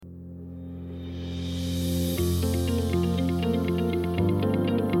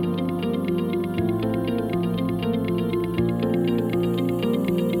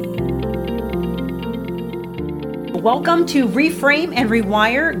Welcome to Reframe and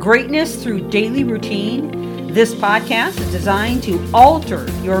Rewire Greatness Through Daily Routine. This podcast is designed to alter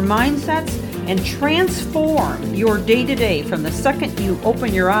your mindsets and transform your day-to-day from the second you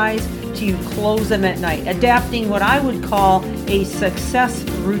open your eyes to you close them at night, adapting what I would call a success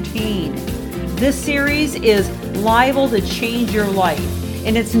routine. This series is liable to change your life,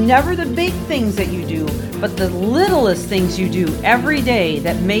 and it's never the big things that you do, but the littlest things you do every day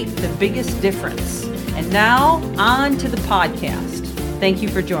that make the biggest difference. And now, on to the podcast. Thank you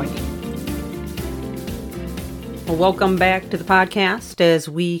for joining. Well, welcome back to the podcast as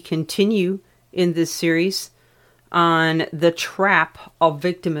we continue in this series on the trap of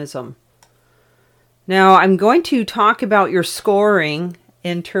victimism. Now, I'm going to talk about your scoring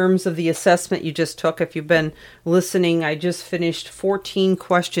in terms of the assessment you just took. If you've been listening, I just finished 14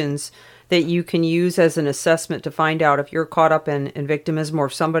 questions that you can use as an assessment to find out if you're caught up in victimism or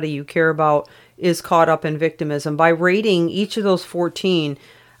if somebody you care about is caught up in victimism by rating each of those 14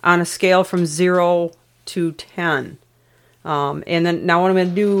 on a scale from 0 to 10. And then now what I'm going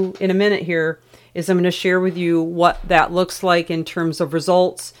to do in a minute here is I'm going to share with you what that looks like in terms of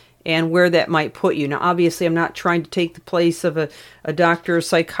results and where that might put you. Now, obviously, I'm not trying to take the place of a doctor, a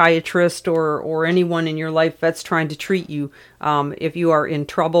psychiatrist, or anyone in your life that's trying to treat you if you are in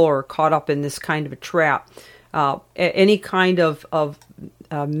trouble or caught up in this kind of a trap. Any kind of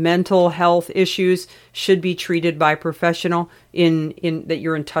mental health issues should be treated by a professional in that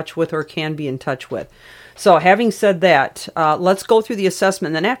you're in touch with or can be in touch with. So having said that, let's go through the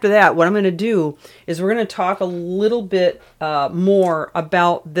assessment. And then after that, what I'm going to do is we're going to talk a little bit more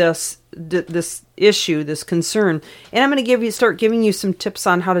about this issue, this concern. And I'm going to start giving you some tips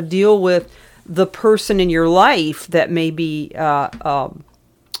on how to deal with the person in your life that may be caught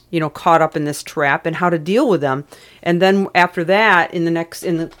up in this trap and how to deal with them. And then after that, in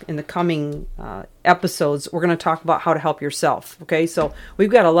the coming episodes, we're going to talk about how to help yourself. Okay, so we've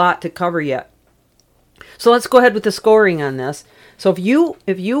got a lot to cover yet. So let's go ahead with the scoring on this. So if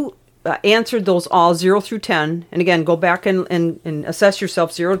you answered those all 0 through 10, and again, go back and assess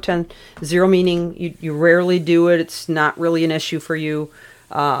yourself 0 to 10, 0 meaning you rarely do it, it's not really an issue for you,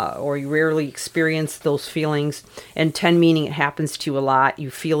 or you rarely experience those feelings, and 10 meaning it happens to you a lot,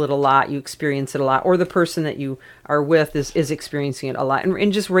 you feel it a lot, you experience it a lot, or the person that you are with is experiencing it a lot,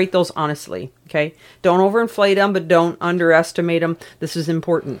 and just rate those honestly, okay? Don't overinflate them, but don't underestimate them. This is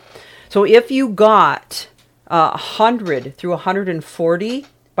important. So if you got 100 through 140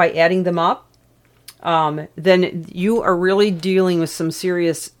 by adding them up, then you are really dealing with some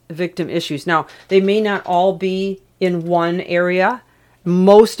serious victim issues. Now, they may not all be in one area.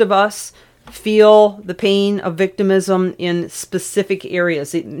 Most of us feel the pain of victimism in specific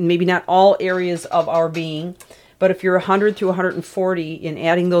areas. Maybe not all areas of our being, but if you're 100 through 140 in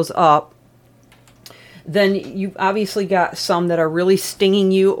adding those up, then you've obviously got some that are really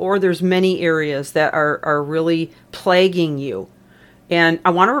stinging you, or there's many areas that are really plaguing you. And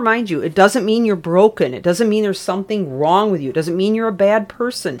I want to remind you, it doesn't mean you're broken. It doesn't mean there's something wrong with you. It doesn't mean you're a bad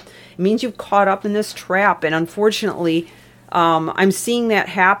person. It means you've caught up in this trap. And unfortunately, I'm seeing that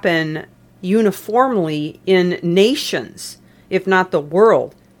happen uniformly in nations, if not the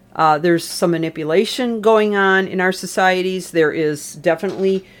world. There's some manipulation going on in our societies. There is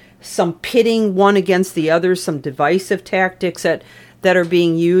definitely some pitting one against the other, some divisive tactics that are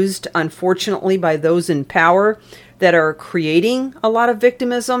being used, unfortunately, by those in power that are creating a lot of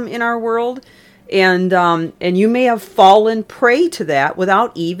victimism in our world. And you may have fallen prey to that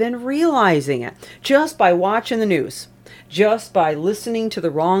without even realizing it, just by watching the news, just by listening to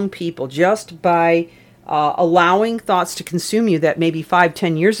the wrong people, just by allowing thoughts to consume you that maybe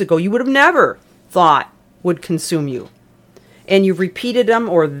 5-10 years ago you would have never thought would consume you. And you've repeated them,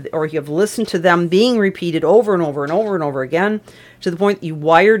 or you've listened to them being repeated over and over and over and over again, to the point that you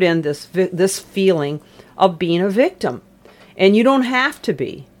wired in this feeling of being a victim. And you don't have to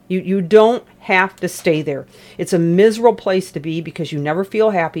be. You don't have to stay there. It's a miserable place to be because you never feel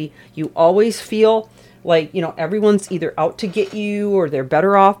happy. You always feel like, everyone's either out to get you, or they're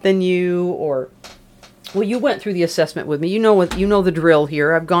better off than you, or, well, you went through the assessment with me. You know the drill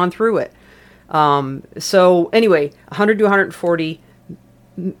here. I've gone through it. So anyway, 100 to 140,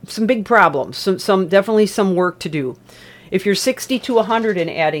 some big problems, some definitely some work to do. If you're 60 to 100 and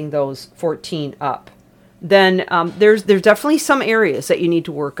adding those 14 up, then there's definitely some areas that you need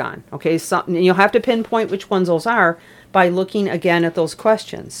to work on. Okay, and you'll have to pinpoint which ones those are by looking again at those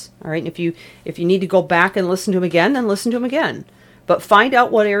questions. All right, and if you need to go back and listen to them again, then listen to them again. But find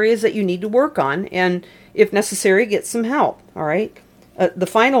out what areas that you need to work on, and if necessary, get some help. All right. The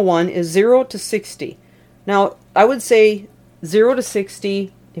final one is 0 to 60. Now, I would say 0 to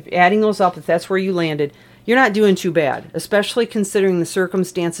 60, if adding those up, if that's where you landed, you're not doing too bad, especially considering the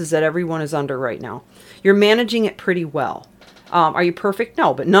circumstances that everyone is under right now. You're managing it pretty well. Are you perfect?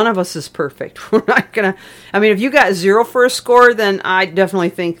 No, but none of us is perfect. We're not going to, if you got 0 for a score, then I definitely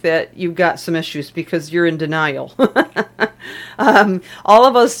think that you've got some issues because you're in denial. All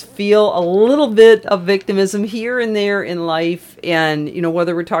of us feel a little bit of victimism here and there in life. And,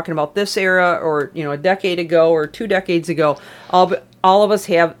 whether we're talking about this era or, a decade ago or 2 decades ago, all of us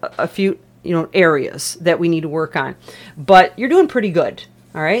have a few, areas that we need to work on. But you're doing pretty good.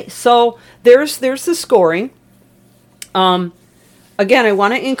 All right. So there's the scoring. Again, I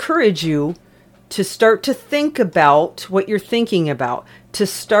want to encourage you to start to think about what you're thinking about, to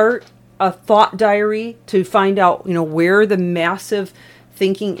start a thought diary to find out, where the massive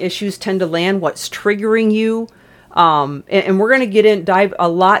thinking issues tend to land, what's triggering you. And we're going to dive a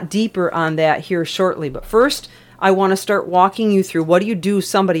lot deeper on that here shortly. But first, I want to start walking you through what do you do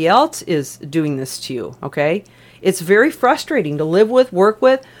somebody else is doing this to you, okay? It's very frustrating to live with, work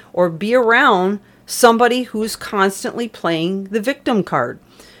with, or be around somebody who's constantly playing the victim card.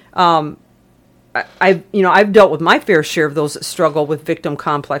 I've dealt with my fair share of those that struggle with victim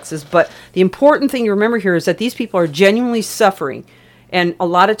complexes, but the important thing to remember here is that these people are genuinely suffering. And a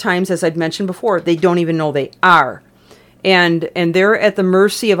lot of times, as I've mentioned before, they don't even know they are. And they're at the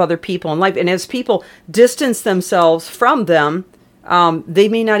mercy of other people in life. And as people distance themselves from them, they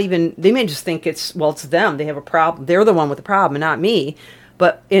may just think it's them. They have a problem. They're the one with the problem and not me.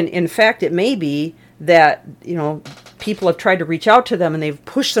 But in fact, it may be that, people have tried to reach out to them and they've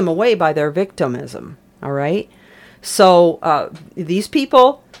pushed them away by their victimism. All right. So these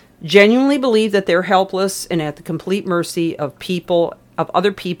people genuinely believe that they're helpless and at the complete mercy of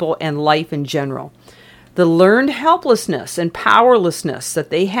other people and life in general. The learned helplessness and powerlessness that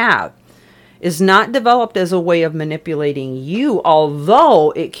they have is not developed as a way of manipulating you,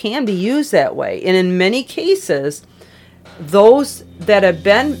 although it can be used that way. And in many cases, those that have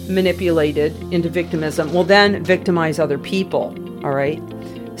been manipulated into victimism will then victimize other people. All right.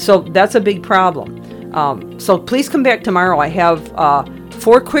 So that's a big problem. So please come back tomorrow. I have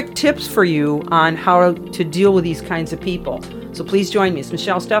 4 quick tips for you on how to deal with these kinds of people. So please join me. It's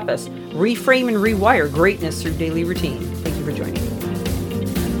Michelle Steffes. Reframe and rewire greatness through daily routine. Thank you for joining me.